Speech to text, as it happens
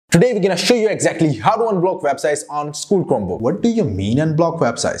Today we're gonna show you exactly how to unblock websites on School Chromebook. What do you mean unblock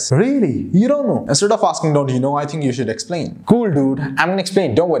websites? Really? You don't know? Instead of asking don't you know, I think you should explain. Cool dude, I'm gonna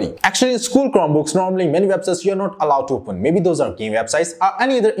explain, don't worry. Actually in School Chromebooks, normally many websites you're not allowed to open. Maybe those are game websites or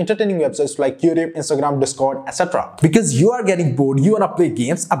any other entertaining websites like YouTube, Instagram, Discord, etc. Because you are getting bored, you wanna play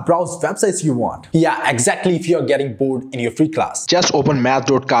games or browse websites you want. Yeah, exactly if you're getting bored in your free class. Just open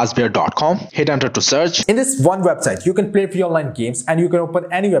math.𝗙𝗵𝗏𝗏.com, hit enter to search. In this one website, you can play free online games and you can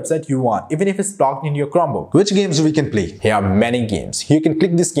open any website you want, even if it's blocked in your Chromebook. Which games we can play? Here are many games. You can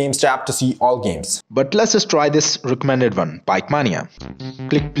click this games tab to see all games. But let's just try this recommended one, Bike Mania.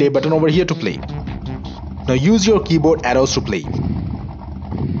 Click play button over here to play. Now use your keyboard arrows to play.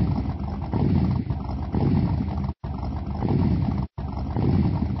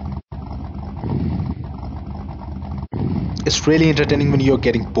 It's really entertaining when you're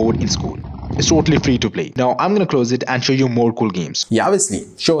getting bored in school. It's totally free to play. Now I'm gonna close it and show you more cool games. Yeah, obviously.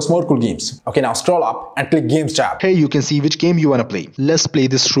 Show us more cool games. Okay, now scroll up and click Games tab. Here you can see which game you wanna play. Let's play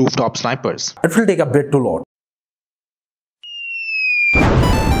this Rooftop Snipers. It will take a bit to load.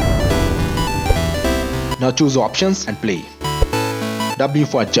 Now choose options and play. W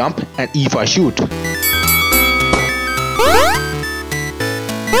for jump and E for shoot.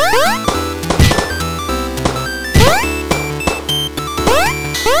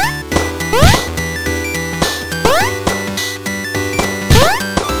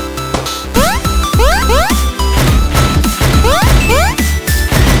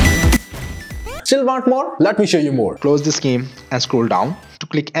 Still want more? Let me show you more. Close this game and scroll down to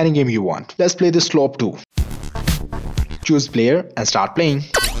click any game you want. Let's play this Slope 2. Choose player and start playing.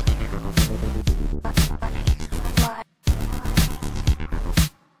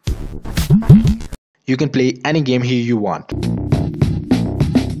 You can play any game here you want.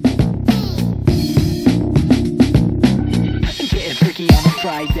 Getting freaky on a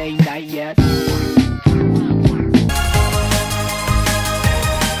Friday night yet.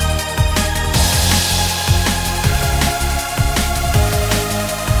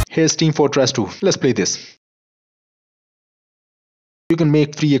 Here's Team Fortress 2. Let's play this. You can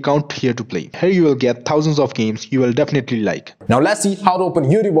make free account here to play. Here you will get thousands of games you will definitely like. Now let's see how to open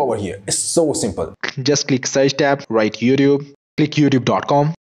YouTube over here. It's so simple. Just click search tab, write YouTube, click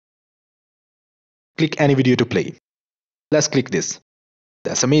youtube.com, click any video to play. Let's click this.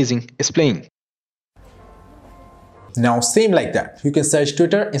 That's amazing, it's playing. Now same like that. You can search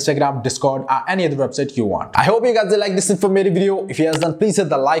Twitter, Instagram, Discord or any other website you want. I hope you guys like this informative video. If you have done, please hit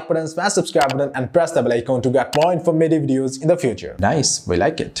the like button, smash subscribe button and press the bell icon to get more informative videos in the future. Nice, we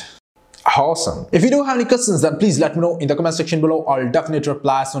like it. Awesome. If you do have any questions, then please let me know in the comment section below. I'll definitely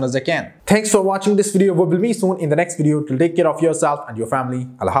reply as soon as I can. Thanks for watching this video. We will meet soon in the next video. Till take care of yourself and your family.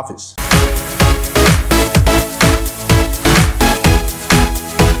 𝗲𝗵𝐻.